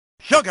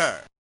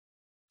sugar,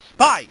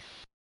 spice,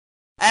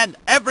 and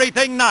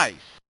everything nice.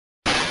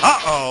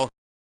 Uh-oh,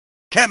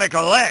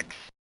 Chemical X.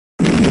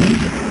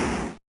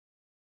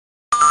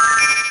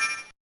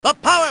 The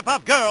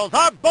Powerpuff Girls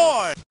are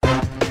born!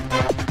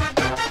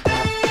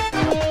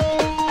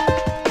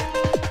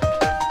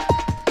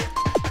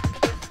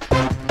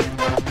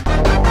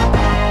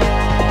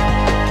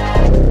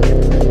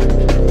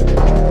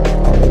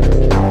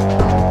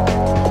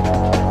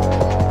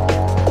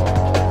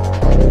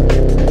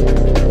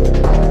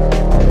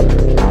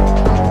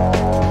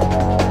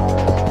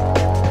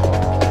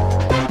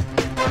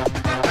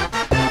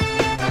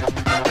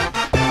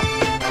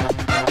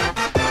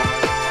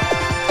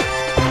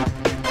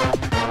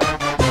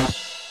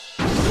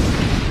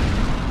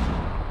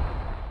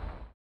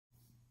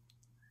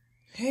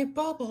 Hey,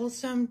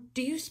 Bubbles,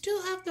 do you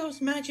still have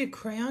those magic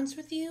crayons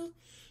with you?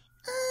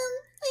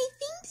 I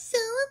think so.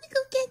 Let me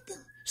go get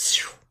them.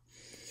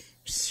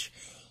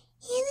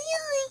 Here they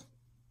are.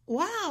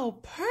 Wow,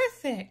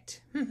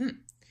 perfect.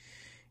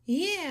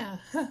 Yeah,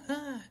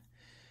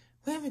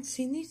 we haven't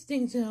seen these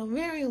things in a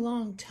very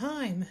long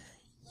time.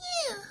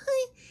 Yeah,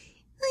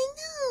 I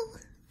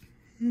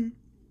know.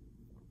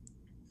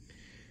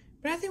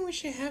 But I think we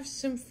should have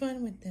some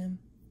fun with them.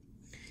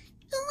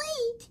 Oh,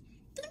 wait.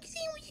 Don't you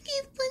think we should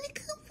get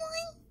Buttercup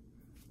one?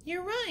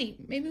 You're right.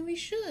 Maybe we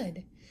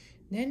should.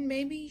 Then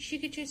maybe she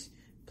could just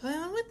play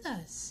on with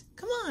us.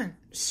 Come on.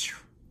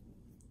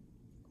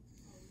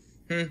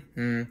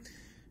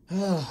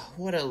 Oh,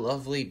 what a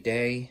lovely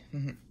day.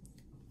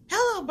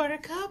 Hello,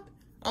 Buttercup.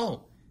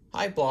 Oh,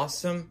 hi,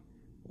 Blossom.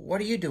 What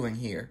are you doing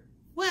here?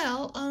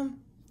 Well,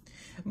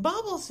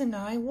 Bubbles and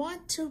I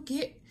want to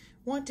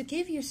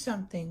give you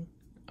something.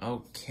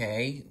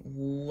 Okay,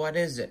 what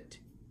is it?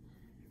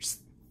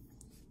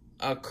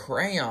 A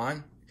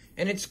crayon?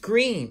 And it's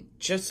green,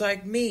 just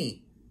like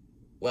me.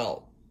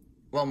 Well,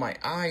 my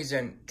eyes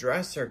and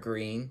dress are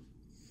green.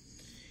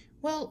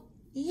 Well,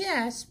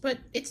 yes, but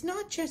it's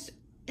not just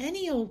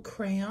any old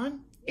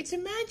crayon. It's a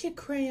magic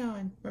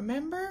crayon,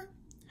 remember?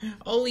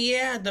 Oh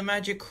yeah, the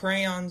magic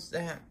crayons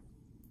that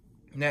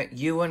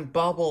you and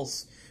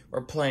Bubbles were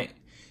played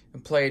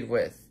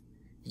with.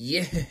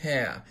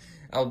 Yeah,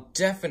 I'll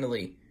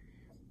definitely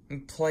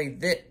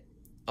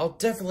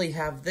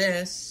have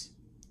this.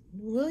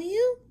 Will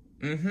you?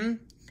 Mm-hmm.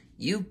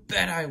 You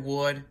bet I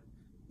would.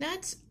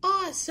 That's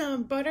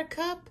awesome,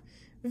 Buttercup.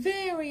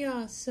 Very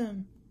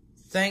awesome.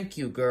 Thank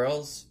you,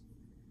 girls.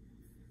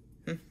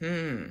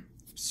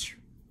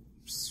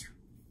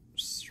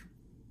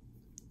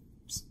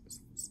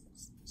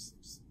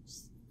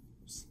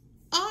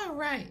 All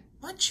right,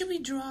 what should we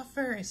draw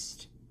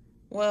first?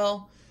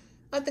 Well,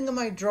 I think I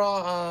might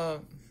draw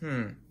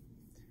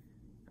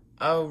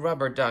a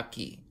rubber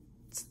ducky.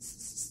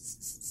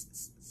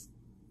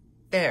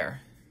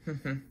 There.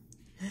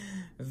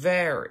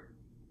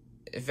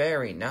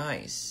 Very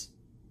nice.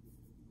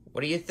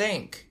 What do you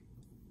think?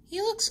 He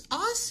looks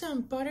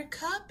awesome,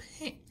 Buttercup.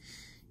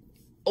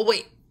 Oh,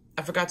 wait.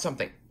 I forgot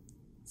something.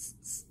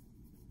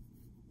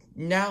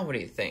 Now what do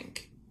you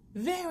think?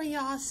 Very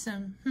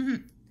awesome.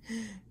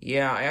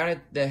 Yeah, I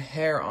added the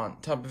hair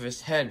on top of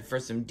his head for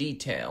some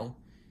detail.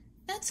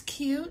 That's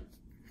cute.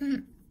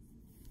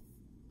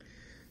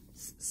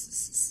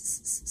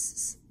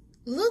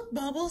 Look,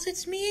 Bubbles,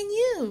 it's me and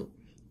you.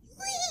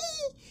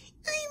 Whee!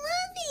 I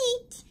love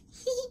it.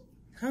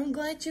 I'm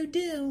glad you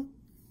do.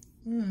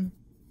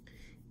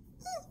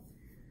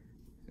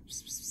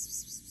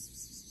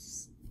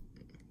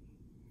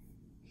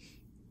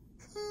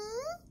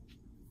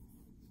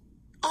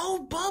 Oh,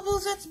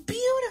 Bubbles, that's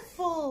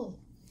beautiful.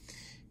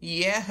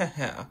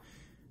 Yeah,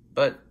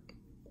 but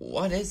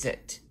what is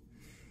it?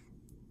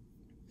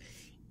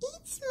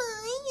 It's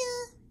my,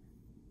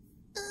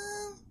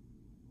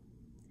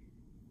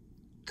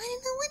 I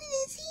don't know what it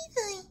is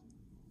either.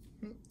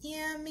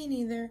 Yeah, me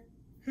neither.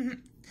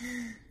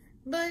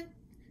 But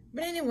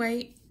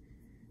anyway,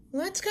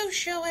 let's go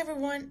show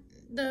everyone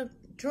the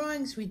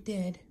drawings we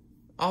did.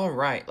 All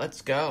right,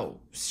 let's go.